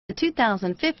The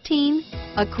 2015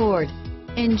 Accord.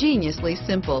 Ingeniously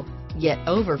simple, yet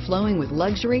overflowing with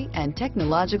luxury and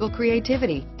technological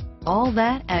creativity. All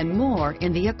that and more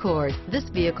in the Accord. This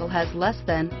vehicle has less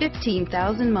than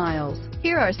 15,000 miles.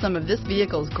 Here are some of this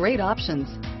vehicle's great options: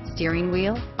 steering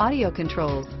wheel audio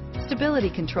controls, stability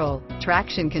control,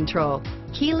 traction control,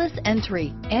 keyless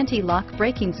entry, anti-lock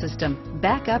braking system,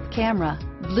 backup camera,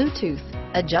 Bluetooth,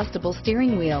 adjustable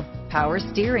steering wheel, power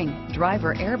steering,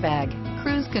 driver airbag,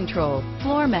 cruise control,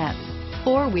 floor mats,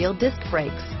 four-wheel disc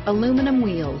brakes, aluminum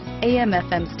wheels,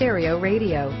 AM/FM stereo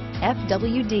radio,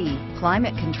 FWD,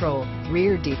 climate control,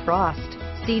 rear defrost,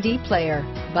 CD player,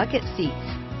 bucket seats.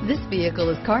 This vehicle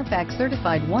is Carfax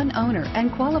certified one owner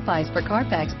and qualifies for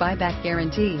Carfax buyback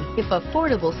guarantee. If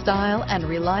affordable style and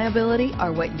reliability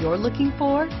are what you're looking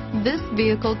for, this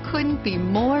vehicle couldn't be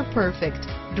more perfect.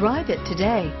 Drive it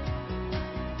today.